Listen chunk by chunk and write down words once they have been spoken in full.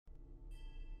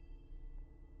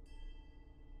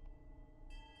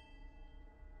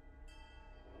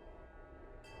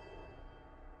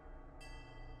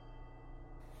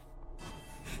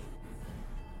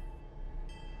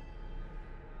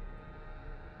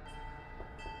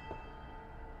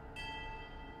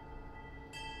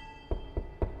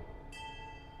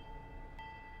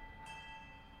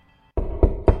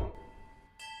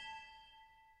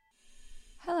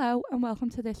Hello and welcome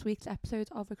to this week's episode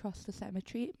of Across the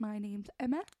Cemetery. My name's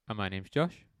Emma And my name's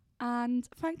Josh. and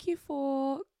thank you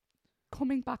for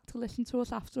coming back to listen to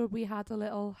us after we had a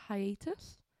little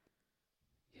hiatus.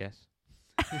 Yes.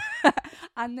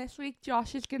 And this week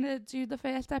Josh is going to do the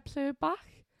first episode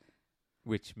back.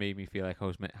 Which made me feel like I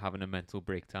was having a mental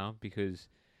breakdown because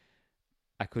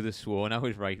I could have sworn I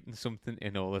was writing something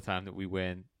in all the time that we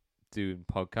weren't doing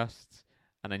podcasts.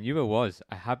 And I knew I was.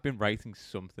 I had been writing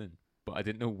something, but I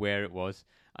didn't know where it was.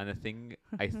 And the thing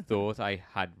I thought I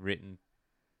had written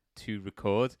to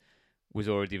record was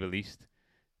already released.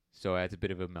 So I had a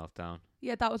bit of a meltdown.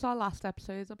 Yeah, that was our last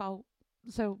episode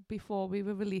so before we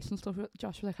were releasing stuff,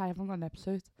 Josh was like, I haven't got an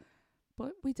episode.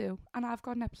 But we do. And I've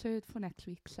got an episode for next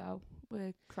week, so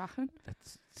we're cracking.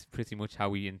 That's pretty much how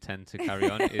we intend to carry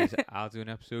on. Is I'll do an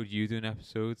episode, you do an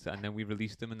episode, and then we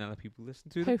release them and then let people listen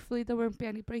to them. Hopefully there won't be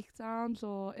any breakdowns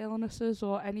or illnesses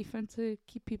or anything to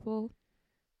keep people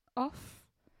off.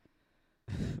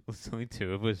 Well, it's only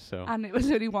two of us, so. And it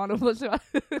was only one of us.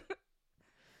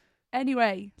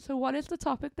 Anyway, so what is the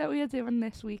topic that we are doing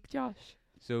this week, Josh?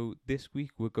 So this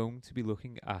week we're going to be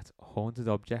looking at haunted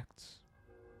objects.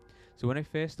 So when I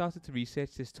first started to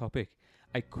research this topic,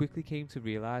 I quickly came to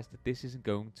realise that this isn't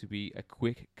going to be a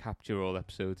quick capture-all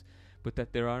episode, but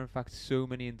that there are in fact so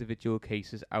many individual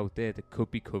cases out there that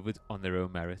could be covered on their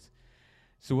own merit.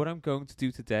 So what I'm going to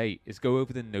do today is go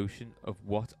over the notion of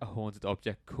what a haunted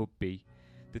object could be,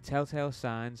 the telltale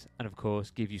signs, and of course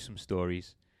give you some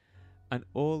stories. And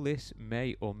all this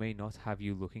may or may not have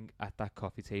you looking at that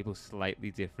coffee table slightly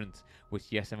different, which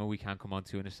yes Emma we can come on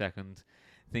to in a second,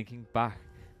 thinking back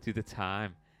to the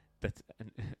time that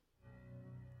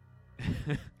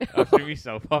I threw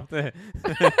myself off there.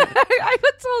 I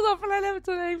got told off and I never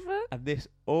done anything. And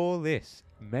all this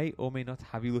may or may not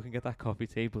have you looking at that coffee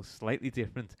table slightly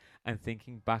different and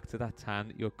thinking back to that time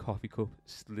that your coffee cup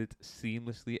slid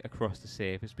seamlessly across the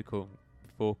surface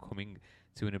before coming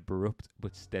to an abrupt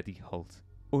but steady halt.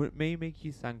 Or it may make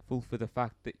you thankful for the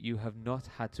fact that you have not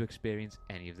had to experience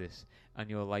any of this, and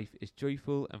your life is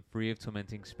joyful and free of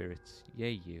tormenting spirits.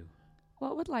 Yay you.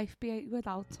 What would life be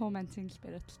without tormenting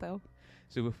spirits, though?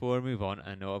 So before I move on,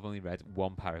 I know I've only read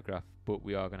one paragraph, but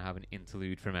we are going to have an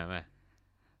interlude from Emma.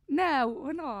 No,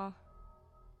 we're not.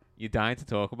 You're dying to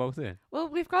talk about it? Well,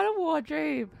 we've got a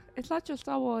wardrobe. It's not just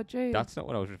our wardrobe. That's not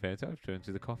what I was referring to. I was referring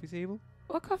to the coffee table.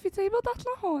 What coffee table? That's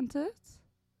not haunted.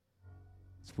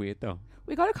 It's weird though.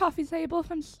 We got a coffee table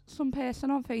from some person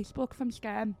on Facebook from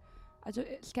Skem.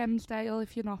 Skemsdale,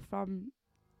 if you're not from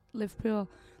Liverpool.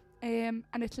 And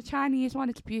it's a Chinese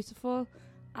one. It's beautiful.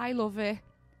 I love it.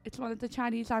 It's one of the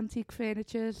Chinese antique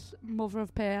furnitures, mother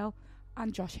of pearl,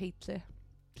 and Josh hates it.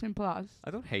 Simple as.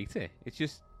 I don't hate it. It's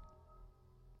just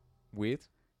weird.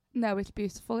 No, it's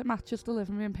beautiful. It matches the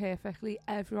living room perfectly.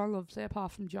 Everyone loves it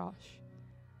apart from Josh.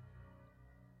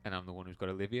 And I'm the one who's got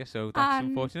Olivia, so that's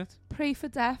unfortunate. Pray for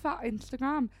Death at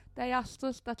Instagram. They asked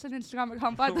us. That's an Instagram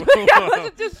account, by the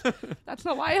way. That's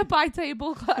not why I buy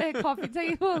coffee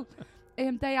table.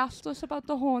 They asked us about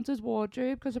the haunted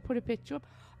wardrobe because I put a picture up.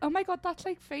 Oh my god, that's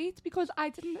like fate because I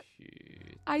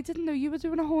didn't know you were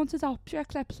doing a haunted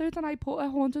objects episode and I put a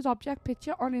haunted object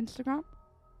picture on Instagram.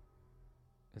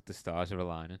 The stars are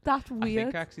aligning. That's weird. I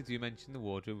think I actually do mention the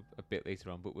wardrobe a bit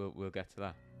later on, but we'll get to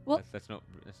that. Well, let's not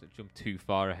jump too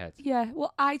far ahead. Yeah,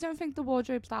 well, I don't think the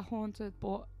wardrobe's that haunted,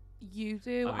 but you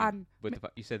do. But the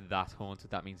fact you said that haunted,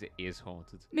 that means it is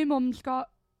haunted. My mum's got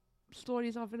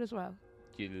stories of it as well.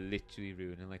 You're literally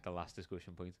ruining like the last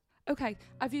discussion point. Okay,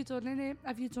 have you done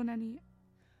any?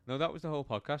 No, that was the whole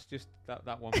podcast, just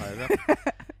that one paragraph.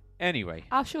 Anyway.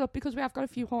 I'll shut up because we have got a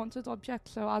few haunted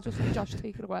objects, so I'll just let Josh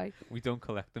take it away. We don't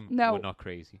collect them. No. We're not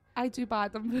crazy. I do buy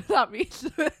them for that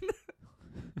reason.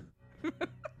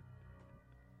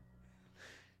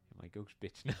 My ghost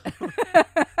bitch now.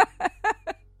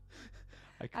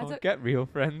 I can't get real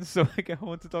friends, so I get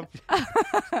haunted objects.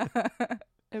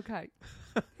 Okay.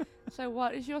 So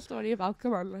what is your story about?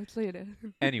 Come on, let's hear it.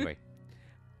 Anyway,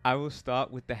 I will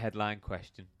start with the headline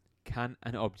question. Can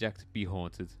an object be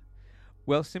haunted?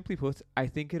 Well, simply put, I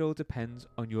think it all depends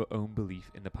on your own belief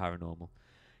in the paranormal.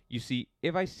 You see,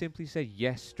 if I simply say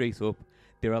yes straight up,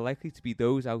 there are likely to be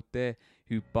those out there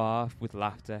who barf with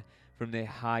laughter from their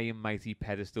high and mighty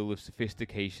pedestal of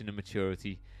sophistication and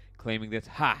maturity, claiming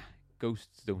that,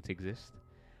 ghosts don't exist.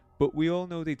 But we all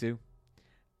know they do.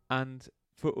 And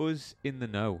for us in the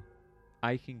know,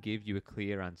 I can give you a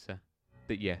clear answer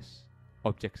that yes,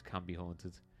 objects can be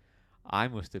haunted. I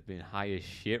must have been high as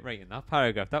shit writing that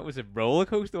paragraph. That was a roller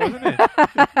coaster, wasn't it?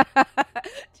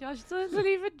 Josh doesn't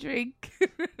even drink.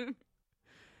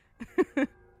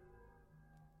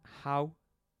 How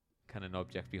can an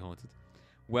object be haunted?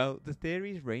 Well, the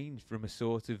theories range from a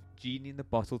sort of genie in the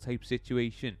bottle type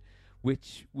situation,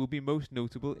 which will be most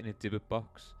notable in a Dybbuk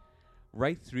box,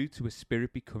 right through to a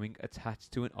spirit becoming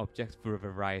attached to an object for a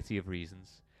variety of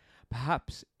reasons.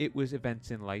 Perhaps it was events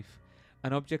in life,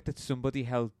 an object that somebody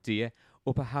held dear,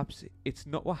 or perhaps it's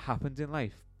not what happened in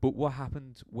life, but what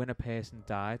happened when a person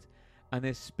died and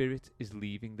their spirit is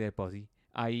leaving their body,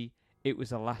 i.e., it was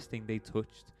the last thing they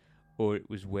touched, or it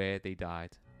was where they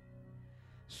died.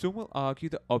 Some will argue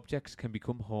that objects can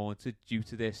become haunted due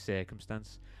to their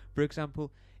circumstance. For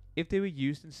example, if they were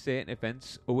used in certain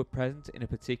events or were present in a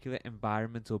particular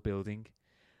environment or building.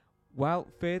 While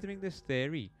furthering this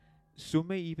theory, some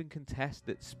may even contest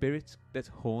that spirits that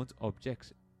haunt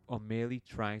objects are merely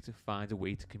trying to find a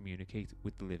way to communicate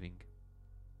with the living.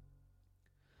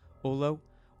 Although,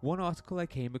 one article I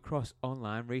came across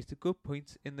online raised a good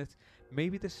point in that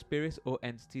maybe the spirit or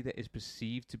entity that is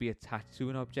perceived to be attached to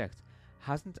an object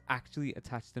hasn't actually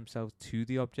attached themselves to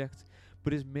the object,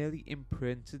 but has merely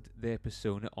imprinted their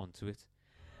persona onto it.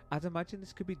 I'd imagine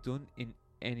this could be done in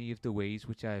any of the ways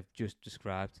which I have just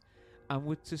described, and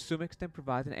would to some extent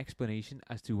provide an explanation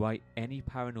as to why any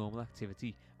paranormal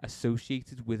activity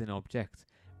associated with an object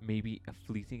may be a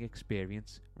fleeting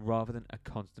experience rather than a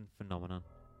constant phenomenon.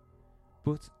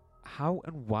 But how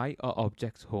and why are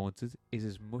objects haunted is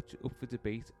as much up for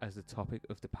debate as the topic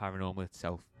of the paranormal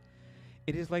itself.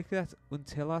 It is likely that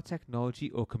until our technology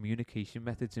or communication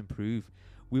methods improve,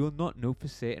 we will not know for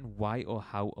certain why or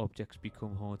how objects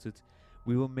become haunted.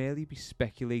 We will merely be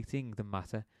speculating the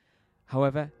matter.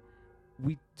 However,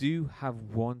 we do have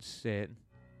one certain,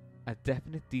 a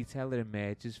definite detail that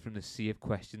emerges from the sea of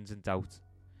questions and doubt.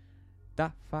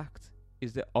 That fact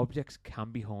is that objects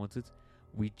can be haunted.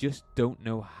 We just don't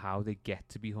know how they get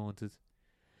to be haunted.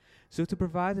 So to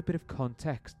provide a bit of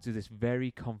context to this very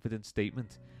confident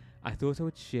statement, I thought I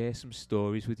would share some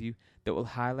stories with you that will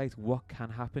highlight what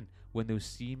can happen when those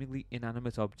seemingly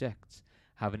inanimate objects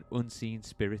have an unseen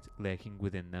spirit lurking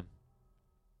within them.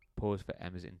 Pause for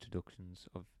Emma's introductions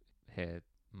of her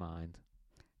mind.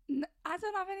 I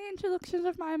don't have any introductions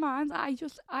of my mind.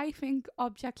 I think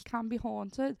objects can be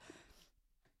haunted.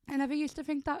 I never used to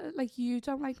think that, like, you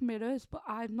don't like mirrors, but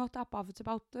I'm not that bothered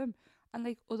about them. And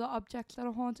like other objects that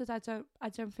are haunted, I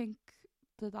don't think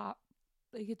that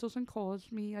like it doesn't cause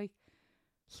me like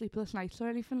sleepless nights or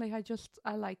anything. Like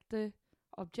I like the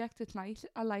object. It's nice.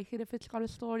 I like it if it's got a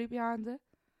story behind it.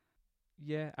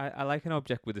 Yeah, I like an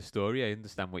object with a story. I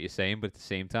understand what you're saying, but at the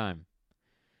same time,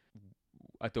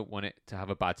 I don't want it to have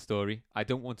a bad story. I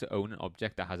don't want to own an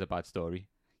object that has a bad story.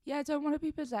 Yeah, I don't want to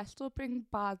be possessed or bring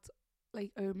bad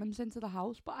like omens into the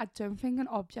house, but I don't think an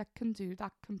object can do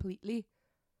that completely.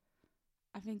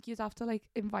 I think you'd have to like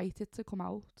invite it to come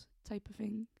out, type of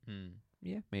thing.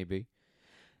 Yeah, maybe.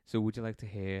 So would you like to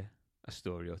hear a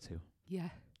story or two? Yeah.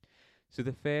 So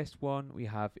the first one we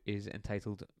have is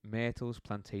entitled Myrtle's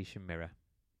Plantation Mirror.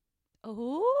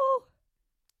 Oh!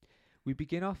 We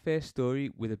begin our first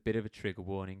story with a bit of a trigger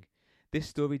warning. This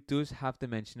story does have the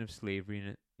mention of slavery in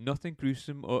it. Nothing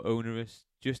gruesome or onerous,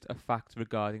 just a fact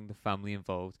regarding the family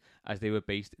involved, as they were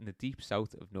based in the deep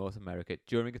south of North America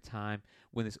during a time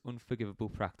when this unforgivable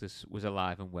practice was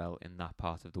alive and well in that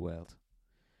part of the world.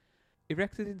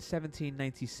 Erected in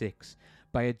 1796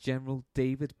 by a General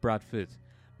David Bradford,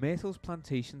 Myrtle's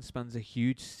plantation spans a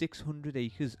huge 600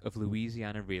 acres of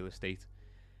Louisiana real estate.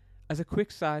 As a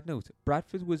quick side note,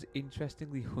 Bradford was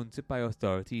interestingly hunted by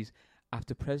authorities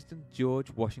after President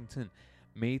George Washington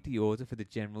made the order for the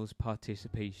General's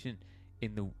participation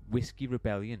in the Whiskey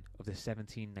Rebellion of the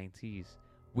 1790s,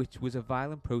 which was a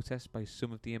violent protest by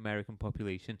some of the American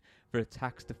population for a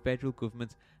tax the federal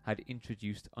government had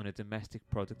introduced on a domestic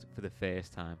product for the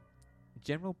first time.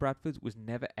 General Bradford was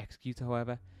never executed,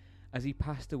 however, as he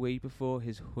passed away before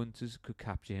his hunters could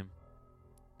capture him.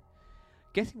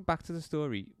 Getting back to the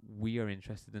story we are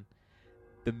interested in,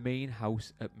 the main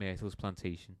house at Myrtle's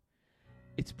plantation.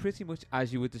 It's pretty much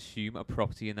as you would assume a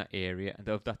property in that area and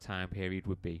of that time period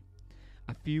would be.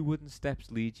 A few wooden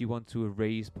steps lead you onto a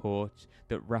raised porch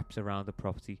that wraps around the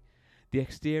property. The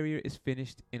exterior is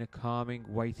finished in a calming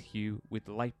white hue with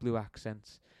light blue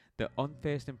accents that on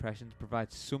first impressions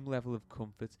provides some level of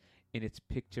comfort in its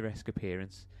picturesque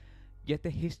appearance. Yet the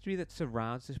history that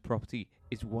surrounds this property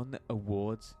is one that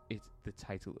awards it the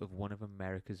title of one of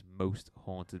America's most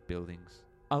haunted buildings.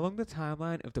 Along the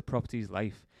timeline of the property's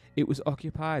life, it was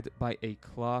occupied by a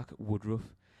Clark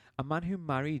Woodruff, a man who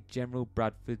married General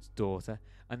Bradford's daughter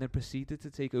and then proceeded to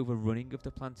take over running of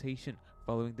the plantation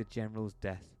following the General's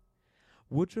death.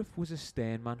 Woodruff was a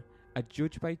stern man, a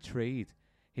judge by trade.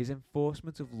 His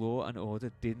enforcement of law and order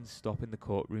didn't stop in the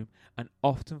courtroom and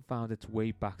often found its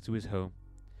way back to his home.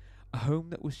 a home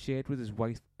that was shared with his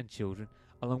wife and children,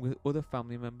 along with other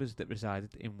family members that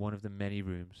resided in one of the many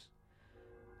rooms.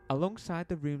 Alongside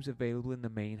the rooms available in the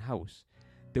main house,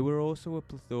 there were also a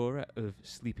plethora of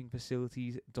sleeping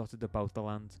facilities dotted about the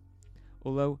land,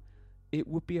 although it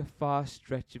would be a far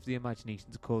stretch of the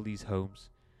imagination to call these homes.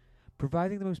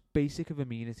 Providing the most basic of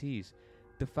amenities,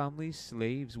 the family's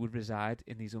slaves would reside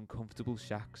in these uncomfortable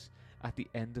shacks at the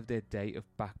end of their day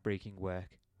of back-breaking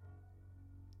work.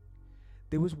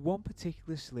 There was one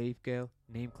particular slave girl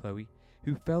named Chloe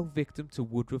who fell victim to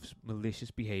Woodruff's malicious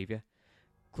behaviour.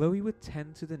 Chloe would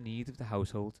tend to the needs of the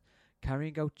household,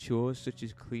 carrying out chores such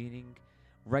as cleaning,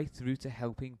 right through to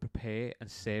helping prepare and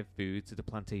serve food to the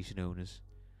plantation owners.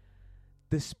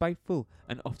 The spiteful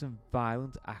and often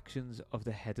violent actions of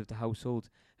the head of the household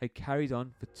had carried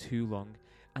on for too long,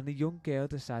 and the young girl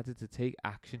decided to take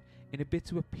action in a bid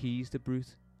to appease the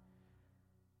brute.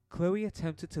 Chloe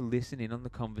attempted to listen in on the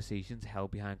conversations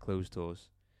held behind closed doors.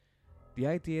 The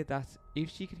idea that if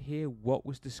she could hear what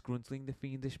was disgruntling the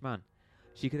fiendish man,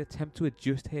 she could attempt to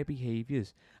adjust her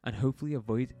behaviours and hopefully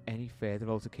avoid any further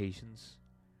altercations.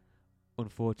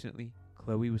 Unfortunately,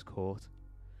 Chloe was caught.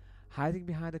 Hiding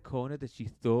behind a corner that she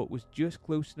thought was just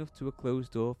close enough to a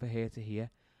closed door for her to hear,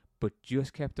 but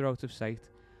just kept her out of sight,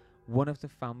 one of the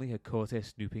family had caught her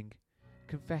snooping.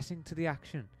 Confessing to the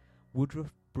action,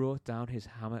 Woodruff brought down his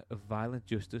hammer of violent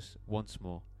justice once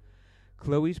more.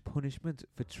 Chloe's punishment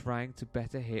for trying to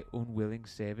better her unwilling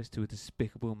service to a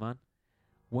despicable man,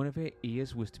 one of her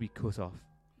ears was to be cut off.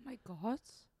 Oh my God.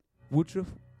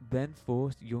 Woodruff then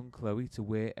forced young Chloe to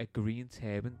wear a green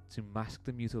turban to mask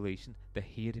the mutilation that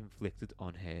he had inflicted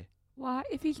on her. Why?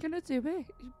 If he's going to do it,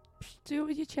 do it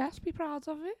with your chest, be proud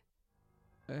of it.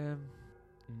 I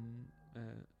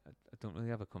don't really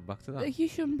have a comeback to that. Like, you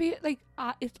shouldn't be, like,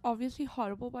 it's obviously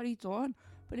horrible what he done,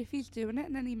 but if he's doing it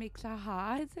and then he makes her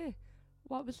hide it,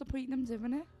 what was the point in him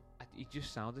doing it? He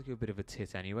just sounded like a bit of a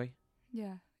tit anyway.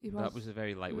 Yeah, he was. That was a very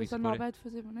He lightweight was to a put it. knobhead for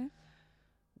doing it.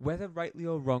 Whether rightly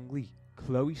or wrongly,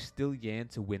 Chloe still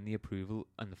yearned to win the approval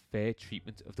and the fair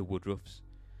treatment of the Woodruffs.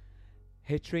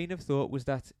 Her train of thought was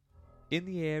that, in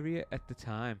the area at the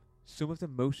time, some of the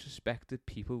most respected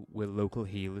people were local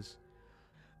healers.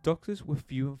 Doctors were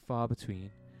few and far between,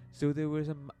 so there was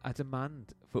a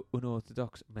demand for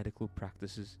unorthodox medical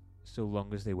practices, so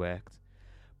long as they worked.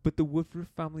 But the Woodruff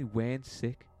family weren't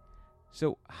sick,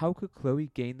 so how could Chloe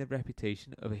gain the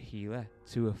reputation of a healer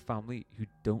to a family who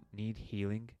don't need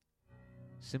healing?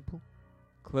 Simple.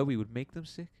 Chloe would make them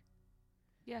sick.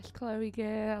 Yes, Chloe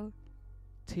girl.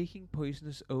 Taking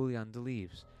poisonous oleander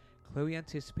leaves, Chloe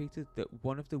anticipated that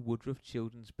one of the Woodruff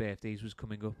children's birthdays was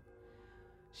coming up.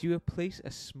 She would place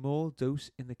a small dose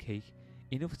in the cake,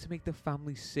 enough to make the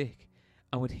family sick,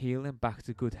 and would heal them back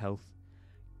to good health,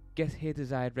 get her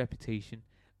desired reputation,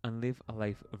 and live a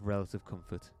life of relative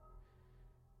comfort.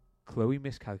 Chloe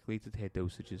miscalculated her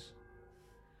dosages.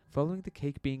 Following the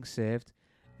cake being served,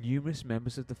 numerous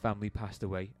members of the family passed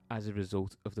away as a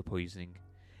result of the poisoning,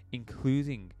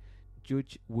 including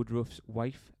Judge Woodruff's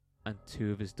wife and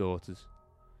two of his daughters.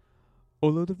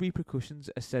 Although the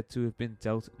repercussions are said to have been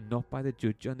dealt not by the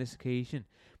judge on this occasion,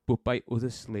 but by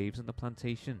other slaves on the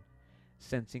plantation,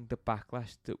 sensing the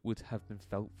backlash that would have been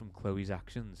felt from Chloe's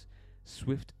actions,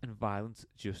 swift and violent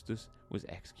justice was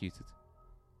executed.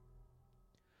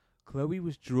 Chloe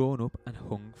was drawn up and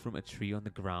hung from a tree on the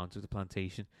grounds of the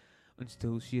plantation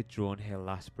until she had drawn her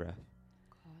last breath.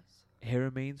 Her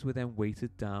remains were then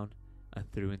weighted down and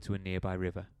thrown into a nearby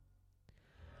river.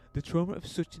 The trauma of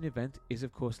such an event is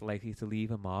of course likely to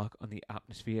leave a mark on the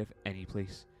atmosphere of any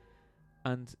place,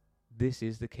 and this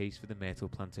is the case for the Myrtle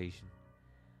Plantation.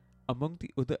 Among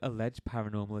the other alleged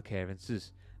paranormal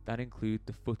occurrences that include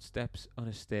the footsteps on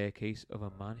a staircase of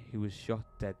a man who was shot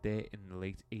dead there in the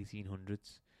late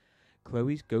 1800s,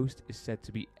 Chloe's ghost is said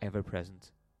to be ever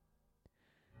present.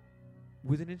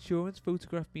 With an insurance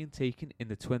photograph being taken in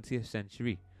the 20th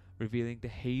century, revealing the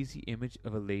hazy image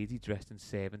of a lady dressed in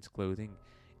servant's clothing,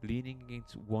 leaning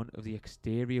against one of the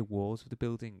exterior walls of the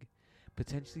building,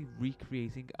 potentially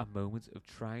recreating a moment of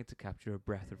trying to capture a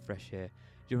breath of fresh air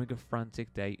during a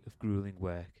frantic day of grueling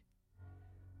work.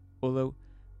 Although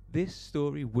this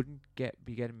story wouldn't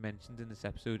be getting mentioned in this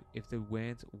episode if there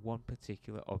weren't one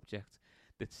particular object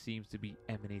that seems to be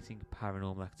emanating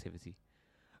paranormal activity,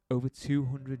 over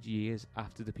 200 years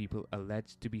after the people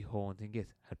alleged to be haunting it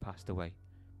had passed away.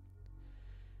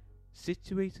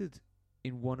 Situated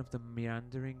in one of the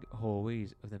meandering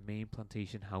hallways of the main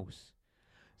plantation house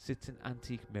sits an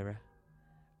antique mirror,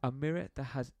 a mirror that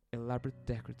has elaborate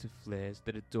decorative flares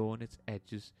that adorn its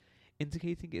edges,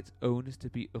 indicating its owners to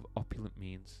be of opulent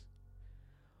means.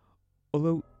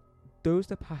 Although Those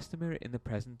that pass the mirror in the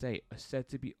present day are said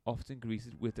to be often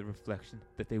greeted with a reflection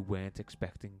that they weren't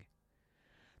expecting.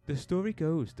 The story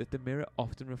goes that the mirror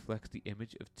often reflects the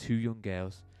image of two young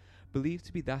girls, believed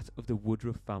to be that of the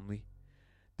Woodruff family,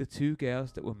 the two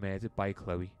girls that were murdered by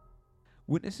Chloe.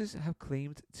 Witnesses have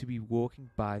claimed to be walking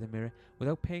by the mirror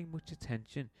without paying much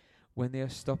attention when they are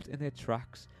stopped in their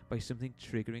tracks by something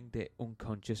triggering their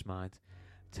unconscious mind,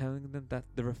 telling them that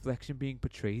the reflection being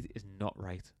portrayed is not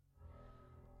right,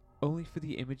 only for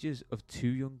the images of two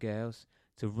young girls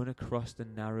to run across the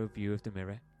narrow view of the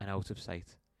mirror and out of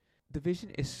sight. The vision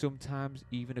is sometimes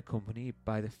even accompanied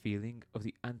by the feeling of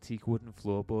the antique wooden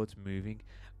floorboards moving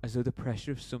as though the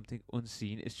pressure of something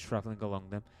unseen is travelling along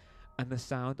them, and the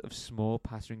sound of small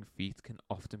pattering feet can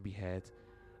often be heard,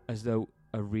 as though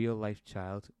a real-life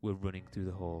child were running through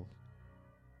the hall.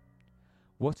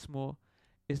 What's more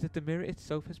is that the mirror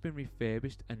itself has been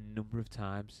refurbished a number of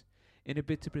times in a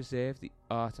bid to preserve the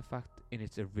artefact in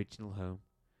its original home.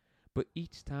 But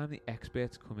each time the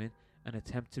experts come in and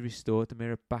attempt to restore the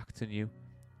mirror back to new,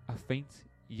 a faint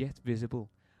yet visible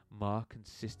mark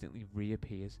consistently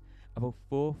reappears about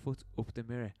 4 foot up the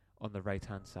mirror on the right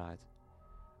hand side.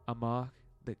 A mark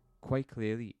that quite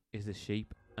clearly is the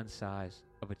shape and size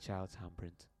of a child's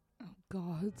handprint. Oh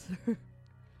God.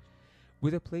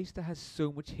 With a place that has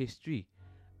so much history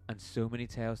and so many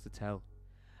tales to tell,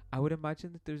 I would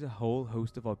imagine that there's a whole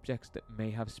host of objects that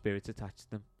may have spirits attached to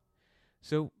them.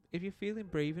 So, if you're feeling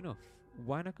brave enough,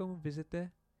 why not go and visit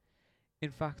there?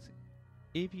 In fact,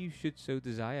 if you should so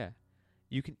desire,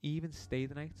 you can even stay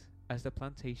the night, as the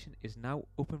plantation is now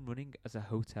up and running as a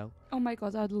hotel. Oh my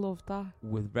God, I'd love that.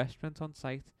 With restaurant on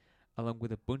site, along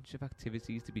with a bunch of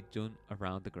activities to be done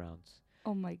around the grounds.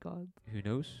 Oh my God. Who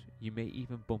knows, you may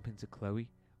even bump into Chloe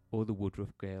or the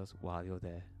Woodruff girls while you're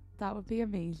there. That would be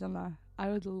amazing, that. I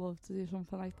would love to do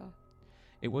something like that.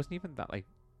 It wasn't even that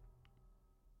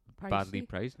Pricey. badly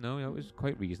priced. No, it was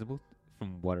quite reasonable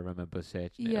from what I remember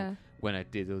searching it Yeah. when I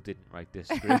did or didn't write this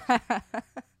script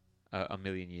a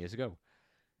million years ago.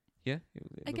 Yeah, it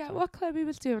I looked get like- what Chloe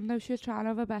was doing though. She was trying to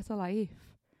have a better life.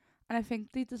 And I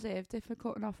think they deserved it for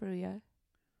cutting off her ear.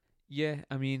 Yeah,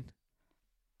 I mean,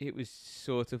 it was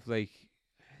sort of like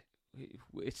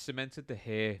it cemented that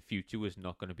her future was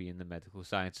not going to be in the medical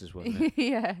sciences, wasn't it?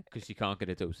 Yeah. Because she can't get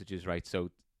her dosages right,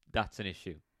 so that's an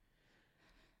issue.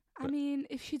 I But- mean,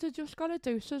 if she'd have just got her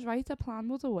doses right, her plan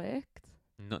would have worked.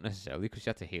 Not necessarily, because she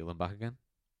had to heal them back again.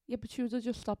 Yeah, but she would have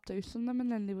just stopped dosing them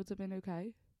and then they would have been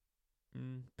okay.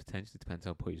 Potentially depends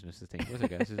how poisonous the thing was, I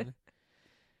guess, isn't it?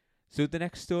 So the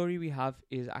next story we have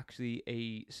is actually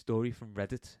a story from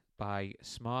Reddit by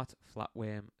Smart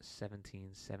Flatworm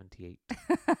 1778.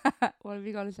 What have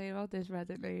you got to say about this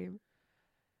Reddit name?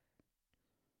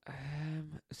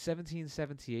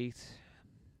 1778.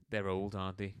 They're old,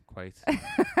 aren't they? Quite,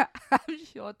 I'm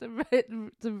sure the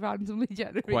randomly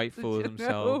generated. quite full of you know.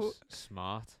 themselves.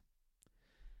 Smart.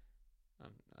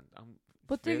 I'm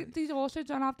But fairly- they also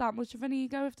don't have that much of an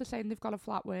ego if they're saying they've got a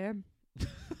flatworm.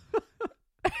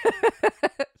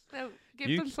 So give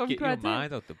you them some get credit. your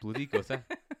mind out the bloody gutter.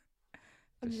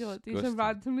 I'm sure these are Disgusting.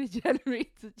 randomly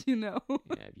generated, you know.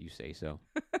 Yeah, if you say so.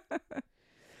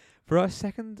 For our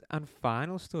second and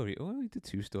final story, we did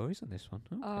 2 stories on this one.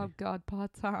 Okay. Oh God,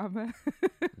 part timer.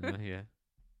 Yeah.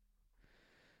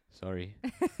 Sorry.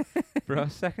 For our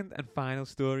second and final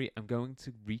story, I'm going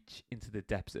to reach into the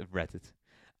depths of Reddit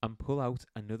and pull out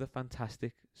another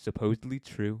fantastic, supposedly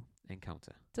true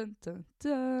encounter. Dun dun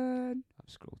dun. I've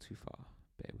scrolled too far.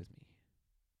 Bear with me.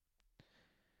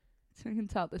 So you can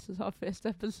tell this is our first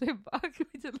episode back.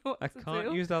 We didn't know what I to can't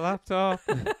do. use the laptop.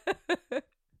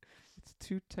 It's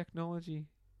too technology.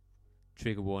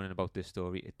 Trigger warning about this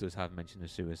story. It does have mention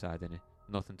of suicide in it.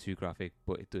 Nothing too graphic,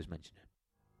 but it does mention it.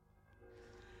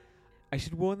 I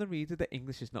should warn the reader that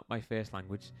English is not my first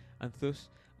language, and thus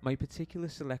my particular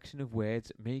selection of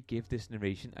words may give this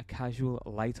narration a casual,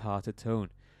 light-hearted tone,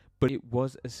 but it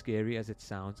was as scary as it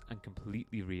sounds and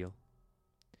completely real.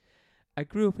 I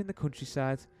grew up in the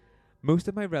countryside. Most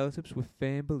of my relatives were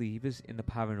firm believers in the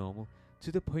paranormal,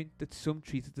 to the point that some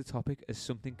treated the topic as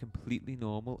something completely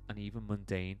normal and even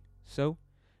mundane. So,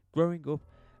 growing up,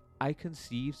 I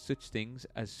conceived such things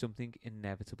as something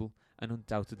inevitable and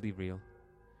undoubtedly real.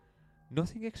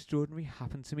 Nothing extraordinary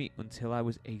happened to me until I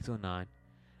was 8 or 9,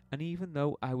 and even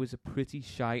though I was a pretty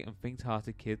shy and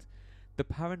faint-hearted kid, the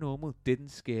paranormal didn't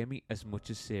scare me as much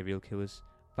as serial killers,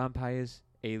 vampires,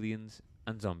 aliens,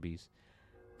 and zombies.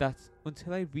 That,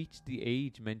 until I reached the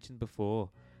age mentioned before,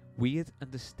 weird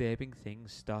and disturbing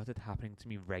things started happening to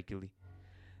me regularly.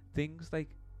 Things like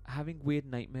having weird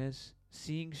nightmares,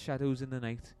 seeing shadows in the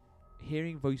night,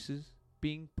 hearing voices,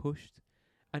 being pushed,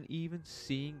 and even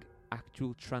seeing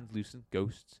actual translucent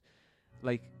ghosts,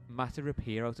 like matter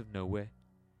appear out of nowhere.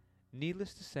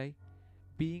 Needless to say,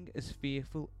 being as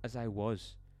fearful as I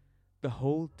was, the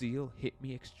whole deal hit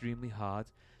me extremely hard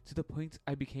to the point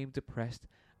I became depressed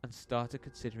and started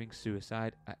considering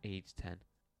suicide at age 10.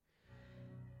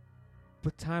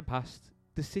 But time passed,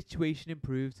 the situation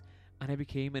improved, and I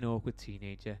became an awkward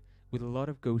teenager with a lot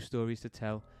of ghost stories to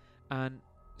tell and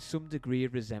some degree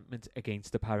of resentment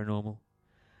against the paranormal.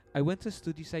 I went to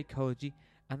study psychology,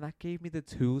 and that gave me the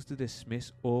tools to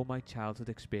dismiss all my childhood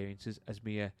experiences as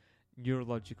mere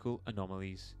neurological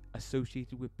anomalies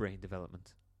associated with brain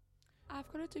development.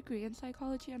 I've got a degree in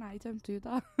psychology and I don't do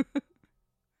that.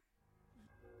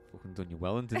 Fucking done you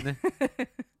well, didn't it?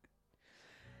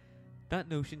 That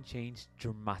notion changed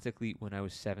dramatically when I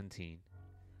was 17.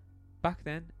 Back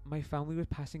then, my family was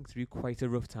passing through quite a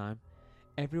rough time.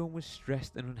 Everyone was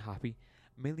stressed and unhappy,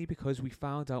 mainly because we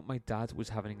found out my dad was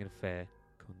having an affair.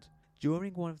 Cunt.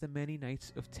 During one of the many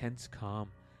nights of tense calm,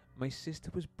 my sister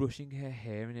was brushing her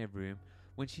hair in her room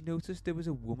when she noticed there was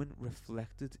a woman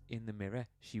reflected in the mirror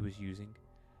she was using.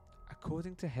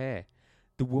 According to her,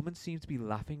 the woman seemed to be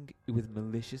laughing with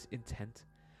malicious intent.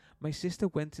 My sister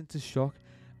went into shock,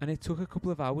 and it took a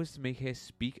couple of hours to make her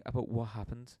speak about what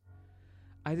happened.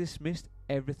 I dismissed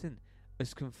everything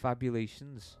as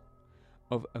confabulations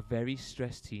of a very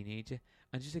stressed teenager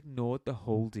and just ignored the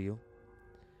whole deal.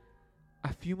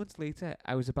 A few months later,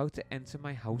 I was about to enter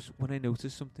my house when I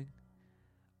noticed something.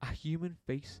 A human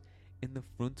face in the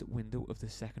front window of the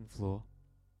second floor,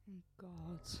 Oh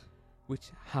God.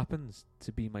 which happens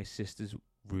to be my sister's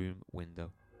room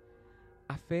window.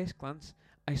 At first glance,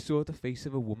 I saw the face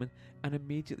of a woman and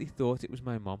immediately thought it was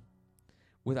my mom.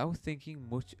 Without thinking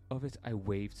much of it, I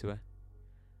waved to her.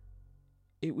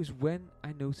 It was when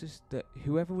I noticed that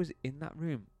whoever was in that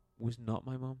room was not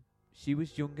my mom. She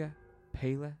was younger,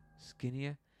 paler,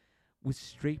 skinnier, with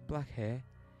straight black hair.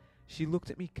 She looked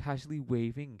at me casually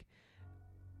waving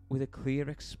with a clear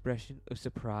expression of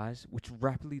surprise which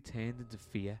rapidly turned into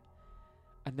fear,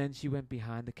 and then she went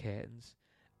behind the curtains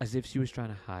as if she was trying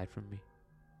to hide from me.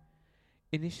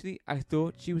 Initially, I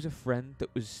thought she was a friend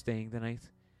that was staying the night.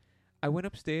 I went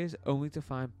upstairs only to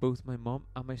find both my mom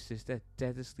and my sister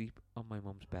dead asleep on my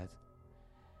mom's bed.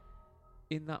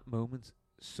 In that moment,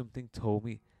 something told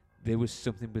me there was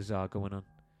something bizarre going on,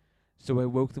 so I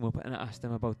woke them up and asked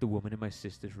them about the woman in my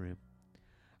sister's room.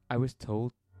 I was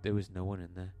told there was no one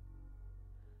in there.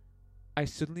 I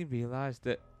suddenly realised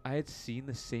that I had seen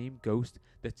the same ghost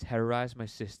that terrorised my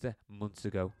sister months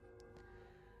ago.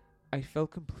 I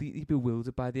felt completely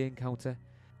bewildered by the encounter.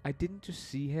 I didn't just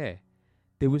see her.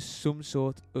 There was some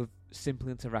sort of simple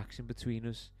interaction between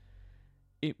us.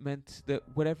 It meant that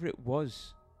whatever it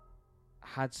was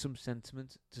had some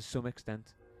sentiment to some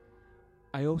extent.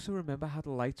 I also remember how the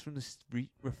lights from the street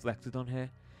reflected on her,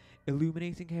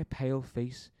 illuminating her pale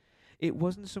face. It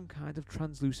wasn't some kind of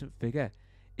translucent figure.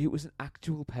 It was an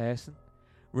actual person,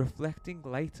 reflecting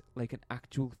light like an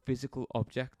actual physical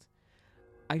object.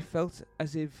 I felt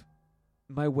as if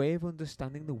my way of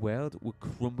understanding the world would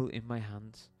crumble in my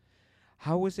hands.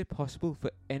 How was it possible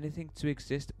for anything to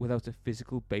exist without a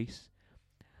physical base?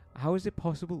 How is it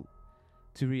possible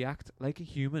to react like a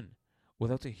human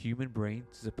without a human brain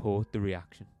to support the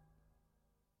reaction?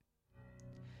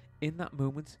 In that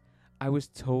moment, I was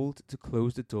told to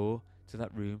close the door to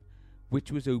that room,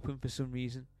 which was open for some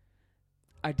reason.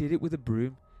 I did it with a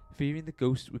broom, fearing the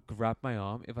ghost would grab my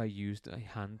arm if I used a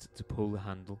hand to pull the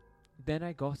handle. Then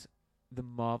I got the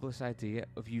marvellous idea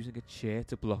of using a chair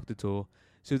to block the door,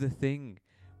 so the thing,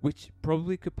 which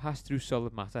probably could pass through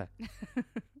solid matter,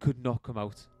 could not come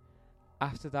out.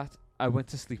 After that, I went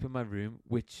to sleep in my room,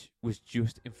 which was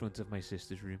just in front of my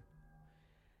sister's room.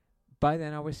 By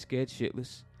then I was scared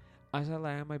shitless. As I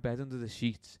lay on my bed under the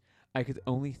sheets, I could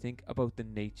only think about the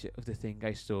nature of the thing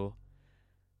I saw.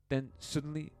 Then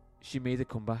suddenly she made a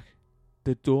comeback.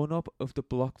 The doorknob of the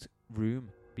blocked room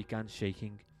began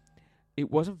shaking.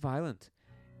 It wasn't violent.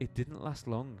 It didn't last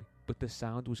long, but the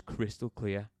sound was crystal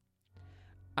clear.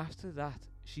 After that,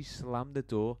 she slammed the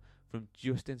door from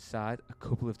just inside a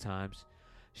couple of times.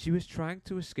 She was trying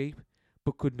to escape,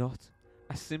 but could not.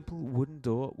 A simple wooden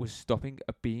door was stopping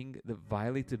a being that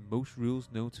violated most rules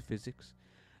known to physics,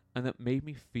 and that made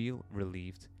me feel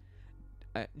relieved.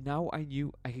 Now I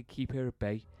knew I could keep her at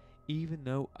bay, even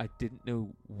though I didn't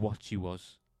know what she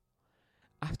was.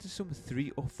 After some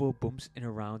 3 or 4 bumps in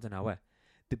around an hour,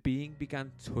 the being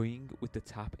began toying with the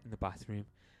tap in the bathroom,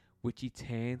 which he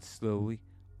turned slowly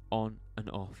on and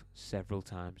off several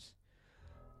times.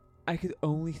 I could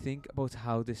only think about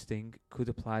how this thing could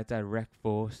apply direct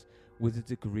force with a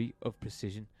degree of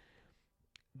precision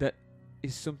that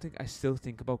is something I still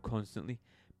think about constantly,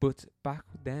 but back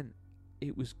then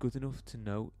it was good enough to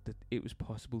know that it was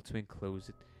possible to enclose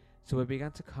it, so I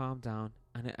began to calm down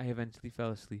and I eventually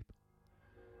fell asleep.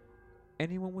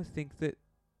 Anyone would think that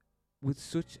with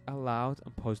such a loud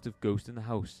and positive ghost in the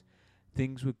house,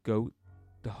 things would go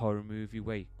the horror movie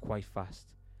way quite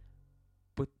fast.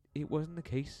 But it wasn't the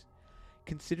case.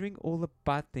 Considering all the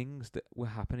bad things that were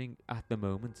happening at the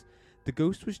moment, the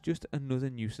ghost was just another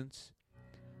nuisance.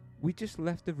 We just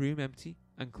left the room empty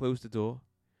and closed the door.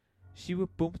 She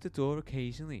would bump the door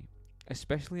occasionally,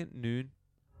 especially at noon,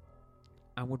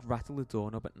 and would rattle the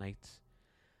doorknob at night.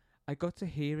 I got to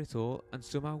hear it all, and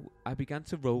somehow I began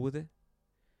to roll with it.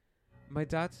 My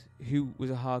dad, who was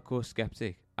a hardcore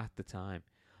skeptic at the time,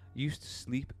 used to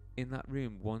sleep in that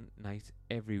room one night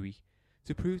every week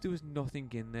to prove there was nothing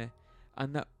in there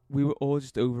and that we were all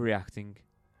just overreacting.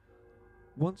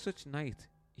 One such night,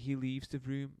 he leaves the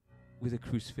room with a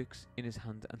crucifix in his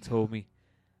hand and told me,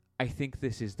 "I think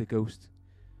this is the ghost."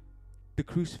 The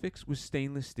crucifix was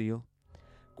stainless steel,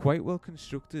 quite well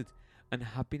constructed, and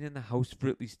had been in the house for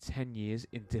at least 10 years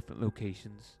in different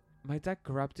locations. My dad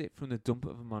grabbed it from the dump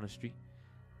of a monastery.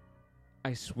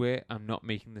 I swear I'm not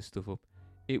making this stuff up.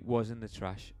 It was in the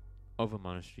trash of a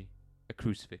monastery. A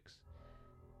crucifix.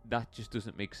 That just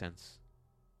doesn't make sense.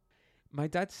 My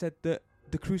dad said that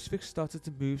the crucifix started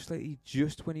to move slightly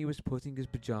just when he was putting his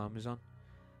pyjamas on.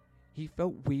 He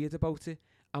felt weird about it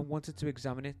and wanted to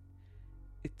examine it.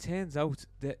 It turns out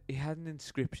that it had an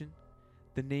inscription,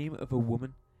 the name of a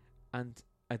woman, and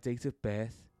a date of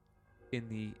birth in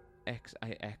the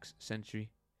XIX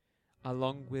century,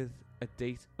 along with a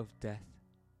date of death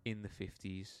in the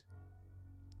 50s.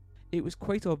 It was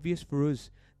quite obvious for us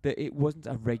that it wasn't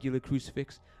a regular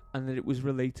crucifix and that it was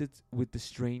related with the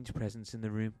strange presence in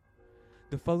the room.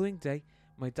 The following day,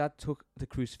 my dad took the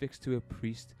crucifix to a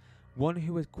priest, one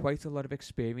who had quite a lot of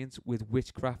experience with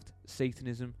witchcraft,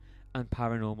 Satanism, and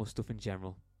paranormal stuff in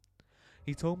general.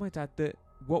 He told my dad that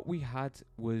what we had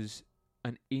was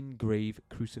an engraved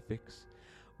crucifix,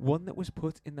 one that was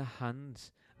put in the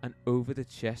hands and over the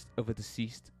chest of a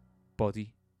deceased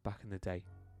body back in the day.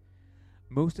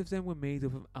 Most of them were made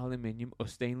up of aluminium or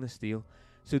stainless steel,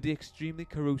 so the extremely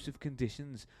corrosive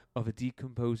conditions of a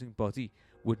decomposing body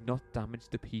would not damage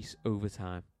the piece over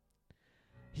time.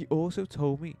 He also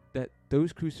told me that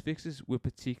those crucifixes were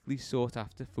particularly sought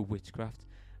after for witchcraft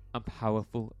and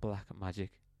powerful black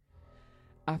magic.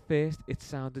 At first it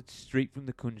sounded straight from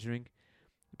The Conjuring,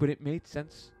 but it made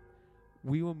sense.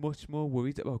 We were much more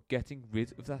worried about getting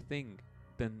rid of that thing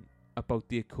than about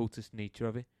the occultist nature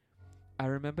of it. I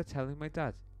remember telling my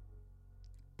dad,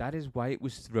 that is why it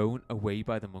was thrown away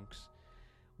by the monks.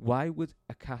 Why would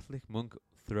a Catholic monk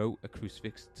throw a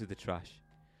crucifix to the trash?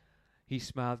 He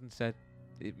smiled and said,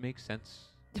 "It makes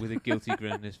sense," with a guilty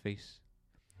grin on his face.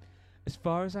 As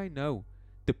far as I know,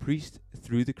 the priest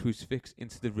threw the crucifix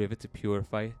into the river to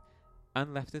purify it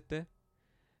and left it there.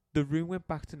 The room went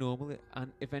back to normal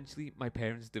and eventually my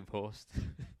parents divorced.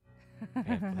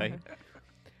 Fair play.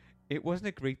 It wasn't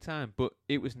a great time, but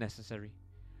it was necessary.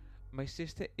 My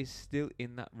sister is still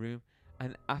in that room,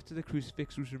 and after the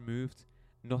crucifix was removed,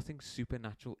 nothing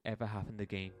supernatural ever happened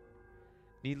again.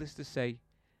 Needless to say,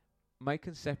 my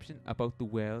conception about the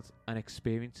world and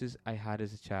experiences I had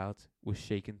as a child was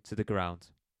shaken to the ground.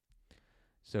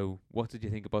 So, what did you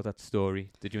think about that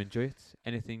story? Did you enjoy it?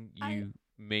 Anything you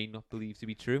may not believe to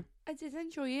be true? I did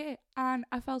enjoy it, and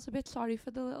I felt a bit sorry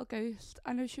for the little ghost.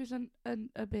 I know she was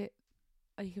a bit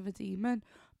like of a demon,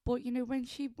 but you know when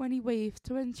he waved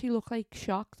to her and she looked like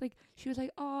shocked, like she was like,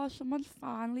 "Oh, someone's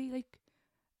finally like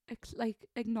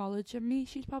acknowledging me."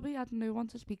 She's probably had no one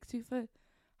to speak to for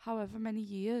however many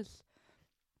years.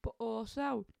 But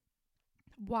also,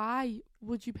 why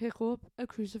would you pick up a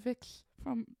crucifix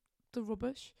from the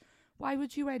rubbish? Why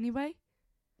would you anyway?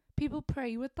 People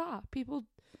pray with that. People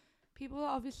are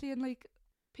obviously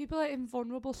people are in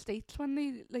vulnerable states when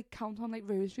they count on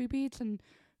rosary beads and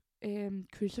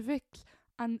crucifix,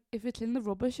 and if it's in the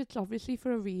rubbish, it's obviously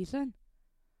for a reason.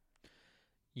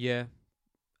 Yeah.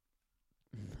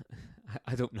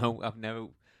 I don't know. I've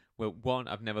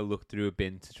never looked through a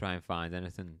bin to try and find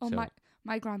anything. Oh, so.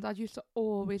 My granddad used to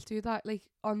always do that. Like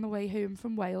on the way home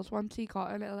from Wales, once he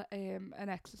got a little an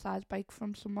exercise bike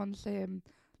from someone's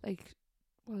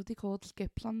what are they called,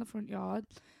 skips on the front yard,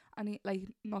 and he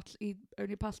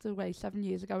only passed away 7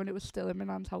 years ago, and it was still in my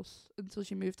nan's house until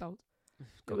she moved out.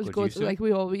 It was good. Like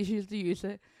we always used to use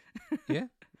it. Yeah,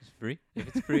 it's free. If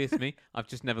it's free, it's me. I've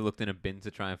just never looked in a bin to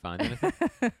try and find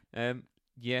anything.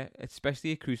 Yeah,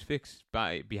 especially a crucifix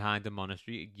behind a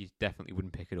monastery, you definitely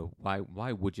wouldn't pick it up.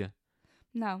 Why would you?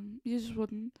 No, you just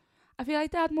wouldn't. I feel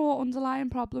like they had more underlying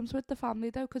problems with the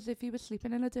family though, because if he was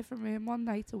sleeping in a different room one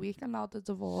night a week and now they're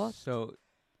divorced. So,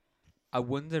 I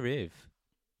wonder if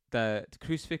the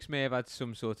crucifix may have had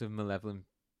some sort of malevolent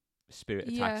spirit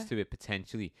attached to it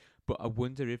potentially, but I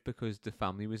wonder if because the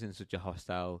family was in such a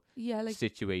hostile Yeah, like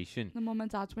situation, the mum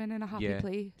and dad's were in a happy Yeah.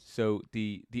 place. so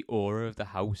the aura of the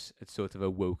house had sort of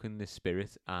awoken this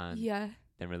spirit and Yeah.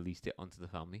 then released it onto the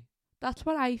family. That's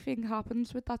what I think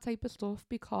happens with that type of stuff,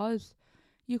 because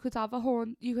you could have a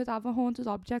haunted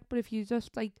object, but if you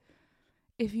just like,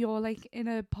 if you're like in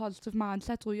a positive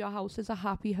mindset or your house is a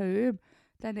happy home,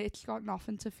 then it's got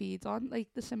nothing to feed on. Like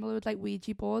the similar with like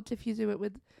Ouija boards, if you do it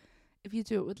with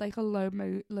like a low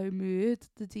mood,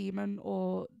 the demon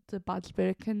or the bad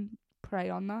spirit can prey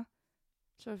on that.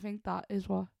 So I think that is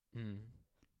what.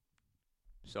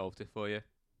 Solved it for you.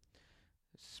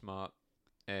 Smart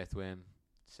earthworm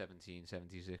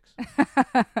 1776.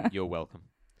 You're welcome.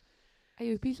 I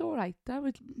hope he's alright though.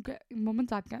 With mum and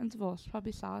dad getting divorced,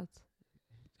 probably sad.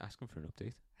 Ask him for an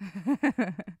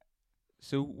update.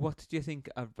 So what did you think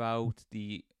about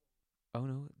the... Oh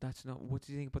no, that's not... What did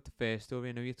you think about the first story?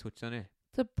 I know you touched on it.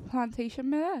 The plantation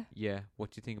mirror. Yeah,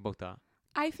 what do you think about that?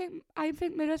 I think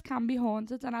mirrors can be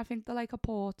haunted, and I think they're like a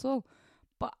portal,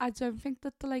 but I don't think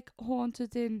that they're like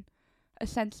haunted in a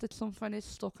sense that something is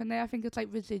stuck in there. I think it's like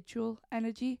residual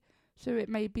energy. So it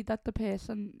may be that the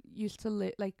person used to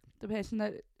the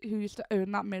person who used to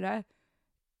own that mirror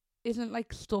isn't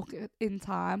like stuck in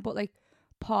time, but like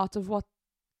part of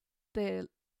their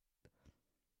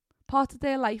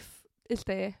life is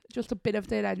there, just a bit of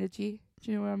their energy.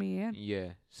 Do you know what I mean? Yeah,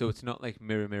 so it's not like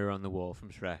Mirror Mirror on the Wall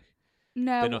from Shrek.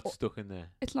 No, They're not stuck in there.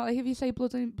 it's not like if you say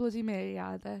Bloody Mary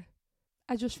either.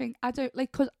 I just think I don't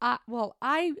like, because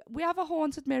we have a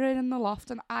haunted mirror in the loft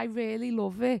and I really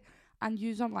love it and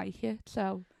you don't like it,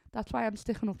 so that's why I'm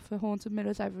sticking up for haunted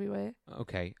mirrors everywhere.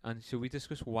 Okay, and shall we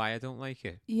discuss why I don't like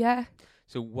it? Yeah.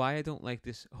 So why I don't like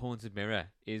this haunted mirror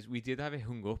is we did have it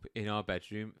hung up in our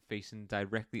bedroom facing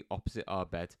directly opposite our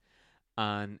bed,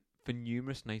 and for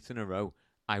numerous nights in a row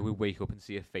I would wake up and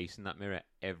see a face in that mirror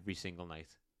every single night.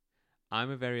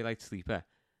 I'm a very light sleeper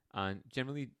and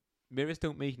generally mirrors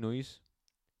don't make noise,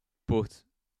 but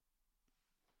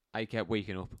I kept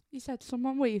waking up. You said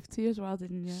someone waved to you as well,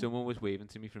 didn't you? Someone was waving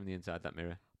to me from the inside that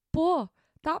mirror. But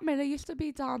that mirror used to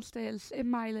be downstairs in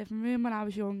my living room when I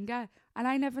was younger, and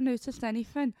I never noticed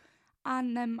anything.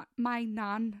 And then my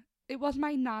nan, it was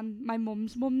my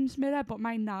mum's mirror, but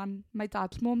my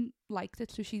dad's mum liked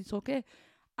it, so she took it,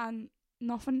 and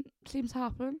nothing seemed to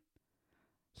happen.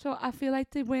 So I feel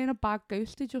like they weren't a bad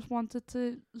ghost, they just wanted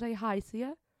to say hi to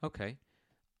you. Okay,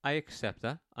 I accept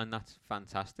that, and that's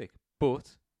fantastic.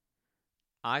 But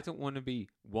I don't want to be,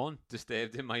 1,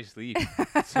 disturbed in my sleep,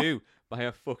 2, by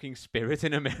a fucking spirit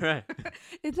in a mirror.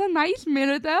 It's a nice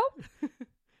mirror though.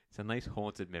 It's a nice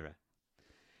haunted mirror.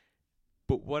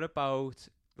 But what about,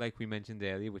 like we mentioned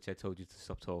earlier, which I told you to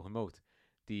stop talking about,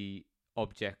 the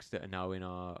objects that are now in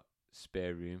our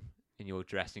spare room, in your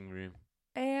dressing room?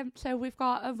 So we've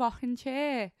got a rocking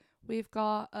chair, we've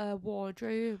got a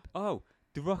wardrobe. Oh,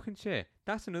 the rocking chair.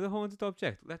 That's another haunted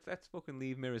object. Let's fucking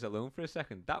leave mirrors alone for a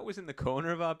second. That was in the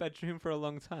corner of our bedroom for a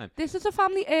long time. This is a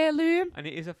family heirloom. And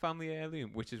it is a family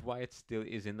heirloom, which is why it still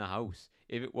is in the house.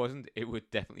 If it wasn't, it would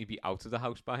definitely be out of the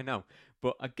house by now.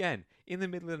 But again, in the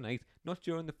middle of the night, not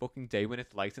during the fucking day when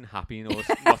it's light and happy and all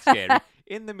not scary.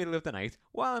 In the middle of the night,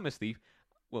 while I'm asleep,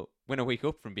 well, when I wake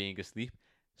up from being asleep,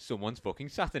 someone's fucking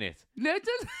sat in it. No,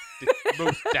 just They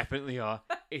most definitely are.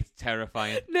 It's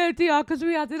terrifying. no, they are, because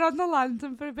we had it on the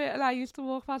lantern for a bit, and I used to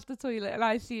walk past the toilet and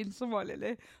I seen someone in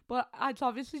it. But it's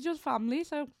obviously just family,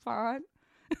 so fine.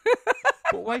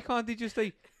 But why can't they just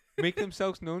like make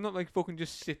themselves known, not like fucking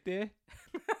just sit there?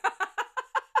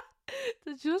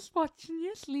 They're just watching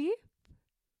you sleep.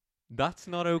 That's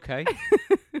not okay.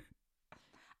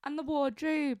 And the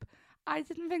wardrobe. I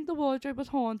didn't think the wardrobe was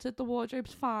haunted. The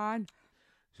wardrobe's fine.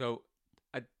 So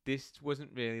this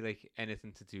wasn't really like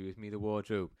anything to do with me, the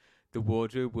wardrobe. The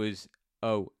wardrobe was,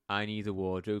 oh, I need a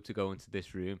wardrobe to go into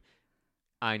this room.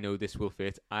 I know this will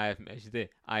fit. I have measured it.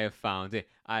 I have found it.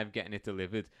 I'm getting it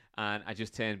delivered. And I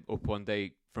just turned up one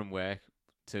day from work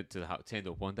to the house. Turned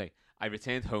up one day. I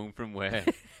returned home from work.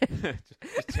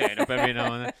 just turn up every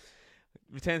now and then.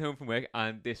 Returned home from work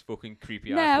and this fucking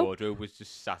creepy ass wardrobe was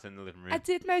just sat in the living room. I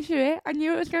did measure it. I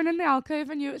knew it was going in the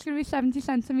alcove. I knew it was going to be 70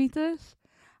 centimetres.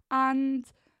 And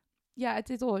yeah, I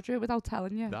did order it without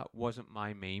telling you. That wasn't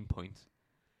my main point.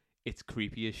 It's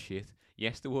creepy as shit.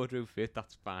 Yes, the wardrobe fit.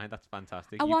 That's fine. That's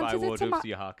fantastic. You buy wardrobes to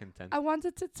your heart content. I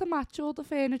wanted it to match all the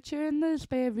furniture in the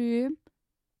spare room.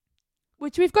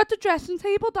 Which we've got the dressing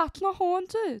table. That's not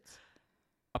haunted.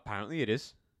 Apparently it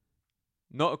is.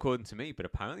 Not according to me, but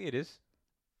apparently it is.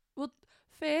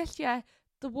 First, yeah,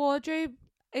 the wardrobe,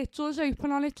 it does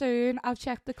open on its own. I've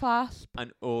checked the clasp.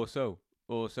 And also,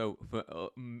 for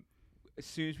as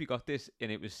soon as we got this,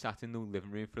 and it was sat in the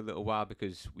living room for a little while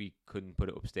because we couldn't put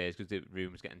it upstairs because the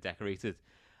room was getting decorated.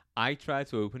 I tried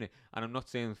to open it, and I'm not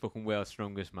saying I'm fucking world's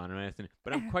strongest man or anything,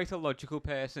 but I'm quite a logical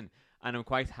person, and I'm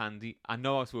quite handy. I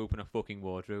know how to open a fucking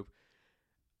wardrobe.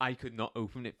 I could not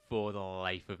open it for the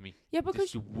life of me. Yeah,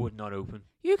 because This would not open.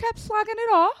 you kept slagging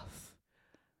it off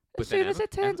But as then soon as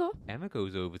it turned up. Emma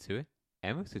goes over to it.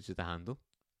 Emma touches the handle.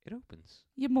 It opens.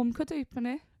 Your mum could open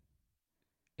it.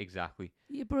 Exactly.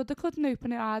 Your brother couldn't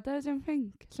open it either, I don't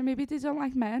think. So maybe they don't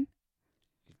like men.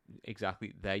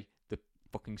 Exactly. The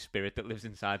fucking spirit that lives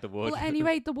inside the wardrobe. Well,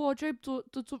 anyway, the wardrobe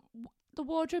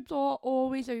door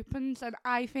always opens, and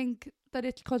I think that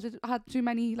it's because it had too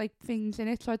many like things in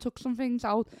it, so I took some things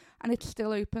out, and it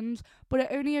still opens. But it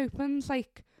only opens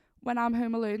like when I'm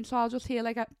home alone, so I'll just hear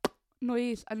like a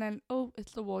noise, and then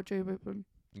it's the wardrobe open.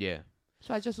 Yeah.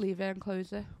 So I just leave it and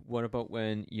close it. What about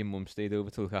when your mum stayed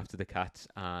over to look after the cats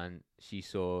and she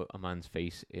saw a man's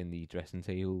face in the dressing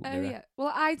table mirror? Yeah.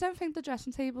 Well, I don't think the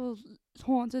dressing table's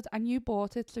haunted, and you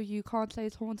bought it, so you can't say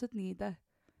it's haunted neither.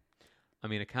 I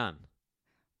mean, I can.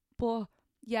 But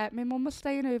yeah, my mum was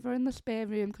staying over in the spare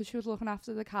room because she was looking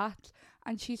after the cat,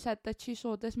 and she said that she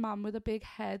saw this man with a big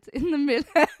head in the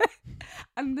mirror,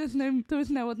 and there was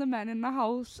no other men in the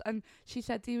house, and she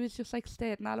said he was just like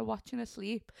staring at her, watching her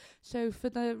sleep. So for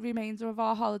the remainder of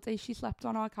our holiday, she slept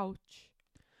on our couch.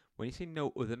 When you say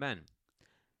no other men,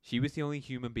 she was the only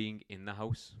human being in the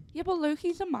house. Yeah, but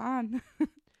Loki's a man.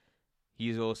 He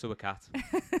is also a cat.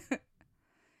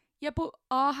 Yeah, but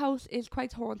our house is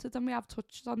quite haunted, and we have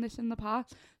touched on this in the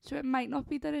past. So it might not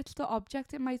be that it's the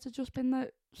object. It might have just been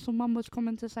that someone was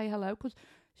coming to say hello because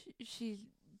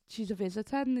she's a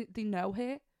visitor and they know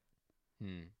her.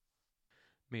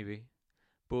 Maybe.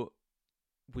 But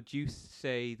would you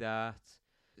say that,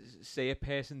 say a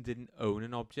person didn't own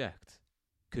an object,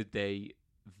 could they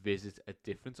visit a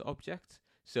different object?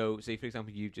 So, say for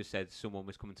example, you just said someone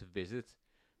was coming to visit.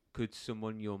 Could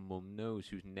someone your mum knows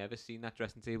who's never seen that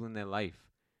dressing table in their life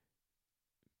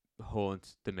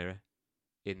haunt the mirror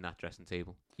in that dressing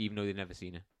table, even though they've never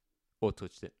seen it or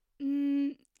touched it?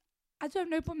 I don't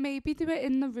know, but maybe they were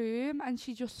in the room and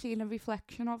she just seen a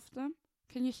reflection of them.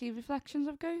 Can you see reflections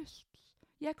of ghosts?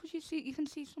 Yeah, because you can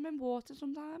see some in water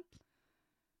sometimes.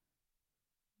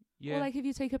 Yeah. Or like if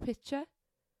you take a picture.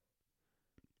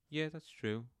 Yeah, that's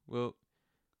true. Well,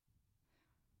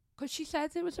 because she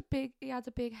said he had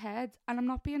a big head, and I'm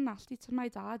not being nasty to my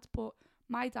dad, but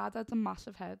my dad had a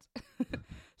massive head.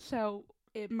 So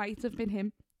it might have been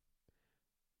him.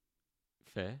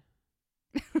 Fair.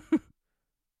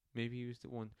 Maybe he was the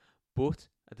one. But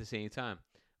at the same time,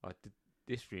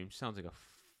 this room sounds like a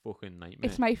fucking nightmare.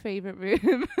 It's my favourite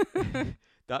room.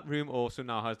 That room also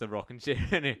now has the rocking chair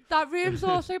in it. That room's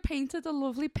also painted a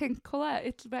lovely pink colour.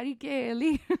 It's very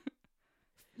girly.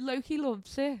 Loki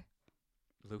loves it.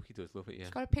 Loki does love it, yeah. It's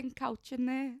got a pink couch in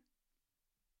there.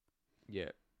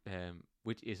 Yeah.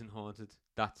 Which isn't haunted.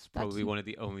 That's probably one of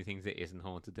the only things that isn't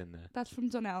haunted in there. That's from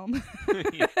Dunelm.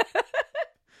 Yeah.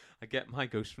 I get my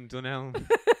ghost from Dunelm.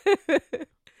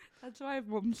 That's why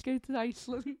mum's go to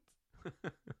Iceland.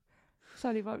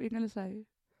 Sorry, what were you going to say?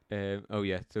 Oh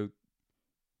yeah, so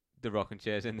the rocking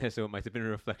chair's in there, so it might have been a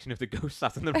reflection of the ghost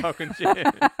sat in the rocking chair.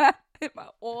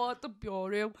 Or the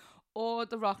bureau, or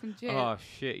the rocking chair. Oh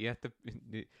shit,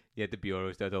 the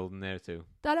bureau's dead old in there too.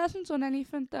 That hasn't done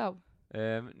anything though.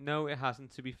 No, it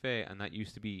hasn't, to be fair, and that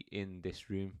used to be in this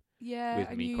room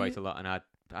with me quite a lot, and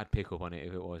I'd pick up on it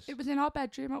if it was. It was in our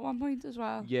bedroom at one point as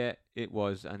well. Yeah, it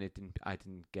was, and I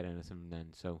didn't get anything then,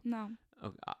 so no.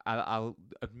 I'll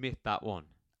admit that one.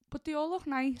 But they all look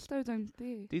nice though, don't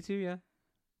they? They do, yeah.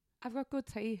 I've got good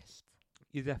taste.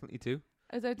 You definitely do.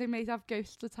 Although they may have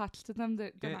ghosts attached to them,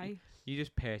 they're nice. You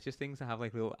just purchase things that have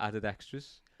like little added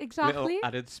extras. Exactly. Little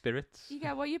added spirits. You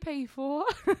get what you pay for.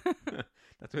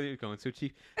 That's where you're going so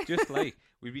cheap. Just like,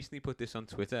 we recently put this on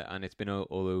Twitter, and it's been all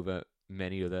over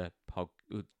many other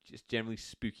just generally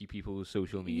spooky people's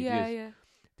social media.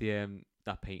 Yeah.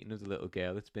 That painting of the little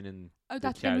girl that's been in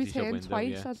that's the charity shop window.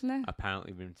 Twice, hasn't it?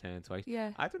 Apparently been returned twice.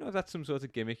 Yeah. I don't know if that's some sort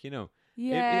of gimmick, you know.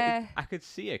 Yeah. I could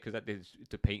see it, because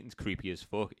the painting's creepy as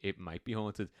fuck. It might be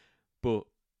haunted, but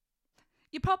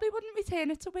you probably wouldn't return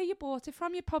it to where you bought it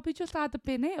from. You'd probably just either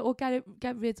bin it or get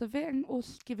rid of it, or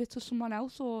give it to someone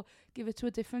else, or give it to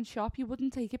a different shop. You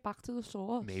wouldn't take it back to the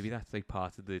source. Maybe that's like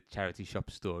part of the charity shop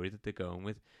story that they're going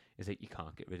with, is that you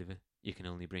can't get rid of it. You can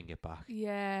only bring it back.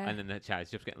 Yeah. And then the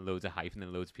charity shop's getting loads of hype, and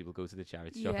then loads of people go to the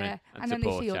charity shop and and then they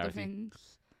support see charity. other things.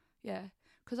 Yeah.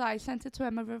 Because I sent it to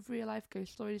Emma of real life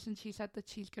ghost stories, and she said that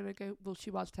she's gonna go. Well,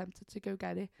 she was tempted to go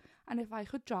get it, and if I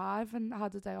could drive and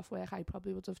had a day off work, I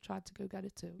probably would have tried to go get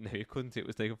it too. No, you couldn't. It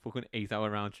was like a fucking 8-hour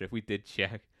round trip. We did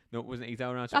check. No, it wasn't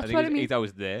 8-hour round trip. I That's think what it I was mean. 8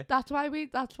 hours there.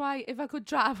 That's why if I could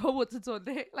drive, I would have done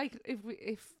it. Like if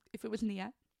it was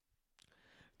near.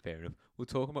 Fair enough. We'll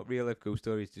talk about real life ghost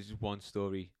stories. This is one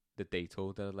story that they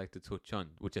told that I'd like to touch on,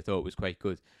 which I thought was quite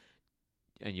good.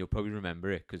 And you'll probably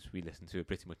remember it because we listen to it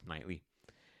pretty much nightly.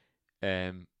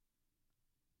 The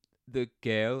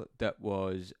girl that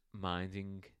was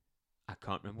minding, I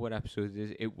can't remember what episode it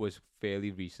is. It was fairly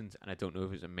recent, and I don't know if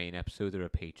it was a main episode or a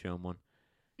Patreon one,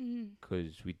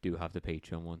 because we do have the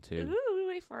Patreon one too. Ooh,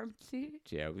 we fancy.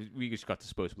 Yeah, we just got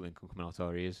disposable income coming out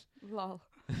our ears. Lol.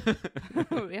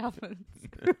 We haven't.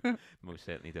 Most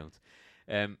certainly don't.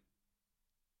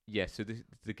 Yeah, so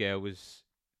the girl was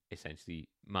essentially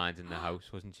minding the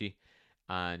house, wasn't she?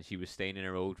 And she was staying in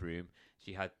her old room.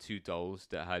 She had 2 dolls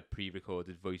that had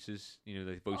pre-recorded voices, you know,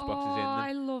 the voice boxes in them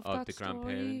I love of that the story.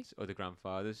 grandparents or the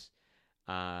grandfathers.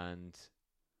 And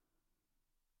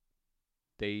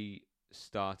they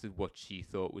started what she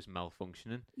thought was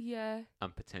malfunctioning Yeah,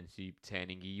 and potentially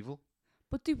turning evil.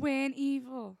 but they weren't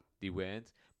evil. They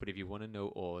weren't. But if you want to know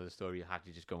all of the story, you have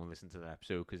to just go and listen to that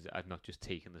episode, because I've not just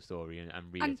taken the story and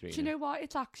reiterated And do you know what?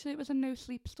 It was a no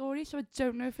sleep story, so I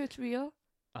don't know if it's real.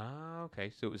 Ah, okay.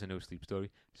 So it was a no sleep story.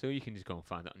 So you can just go and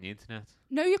find it on the internet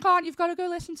No, you can't. You've got to go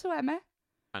listen to Emma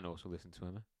and also listen to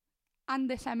Emma, and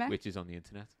this Emma, which is on the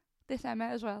internet. this Emma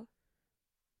as well.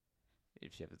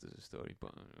 If she ever does a story,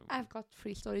 but I've got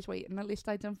 3 stories waiting. At least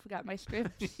I don't forget my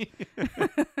scripts.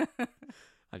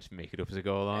 I just make it up as I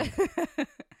go along.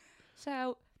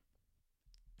 So,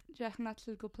 do you reckon that's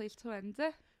a good place to end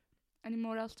it? Any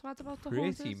more else to add about the Pretty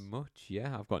haunters? much,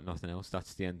 yeah. I've got nothing else.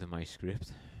 That's the end of my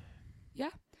script.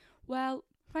 Well,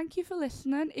 thank you for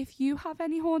listening. If you have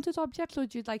any haunted objects, or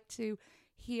you'd like to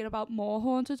hear about more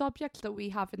haunted objects that we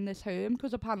have in this home,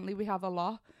 because apparently we have a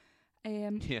lot.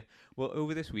 Yeah. Well,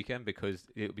 over this weekend, because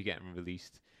it'll be getting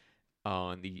released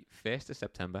on the 1st of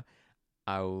September,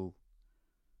 I'll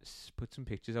put some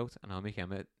pictures out, and I'll make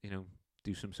Emma,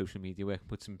 do some social media work and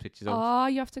put some pictures out. Oh,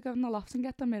 you have to go in the loft and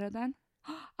get the mirror then.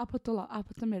 I'll put the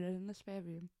mirror in the spare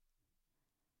room.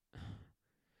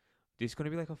 There's going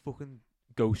to be like a fucking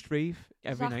ghost rave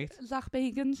every night. Zach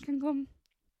Bagans can come.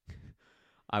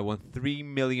 I want £3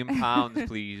 million,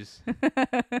 please,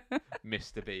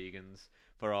 Mr. Bagans,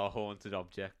 for our haunted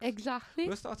objects. Exactly.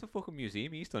 We'll start a fucking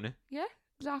museum. He's done it.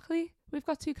 Exactly. We've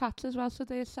got 2 cats as well, so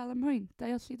they'll sell them home.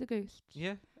 They'll see the ghosts.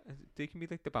 Yeah, they can be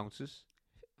like the bouncers.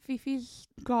 Fifi's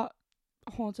got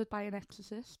haunted by an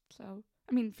exorcist, so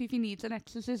I mean, Fifi needs an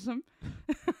exorcism.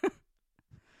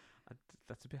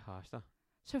 That's a bit harsh, though.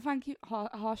 So thank you,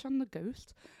 harsh on the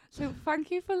ghost. So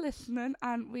thank you for listening,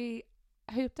 and we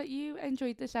hope that you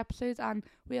enjoyed this episode. And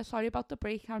we are sorry about the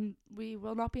break, and we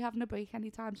will not be having a break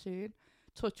anytime soon.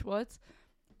 Touch wood.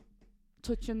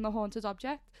 Touching the haunted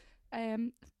object.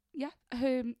 If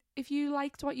you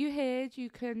liked what you heard, you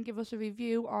can give us a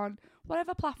review on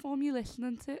whatever platform you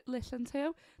listen to.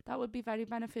 That would be very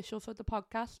beneficial for the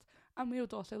podcast, and we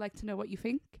would also like to know what you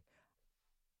think.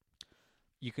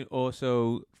 You can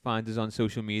also find us on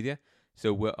social media.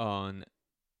 So we're on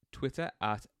Twitter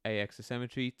at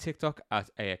AXTheCemetery, TikTok at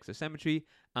AXTheCemetery,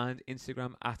 and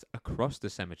Instagram at Across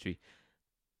the Cemetery.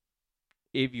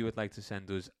 If you would like to send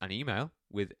us an email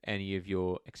with any of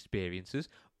your experiences,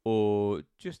 or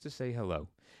just to say hello,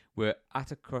 we're at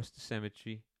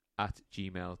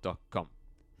acrossthecemetery@gmail.com.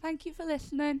 Thank you for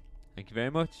listening. Thank you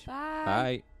very much. Bye.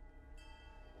 Bye.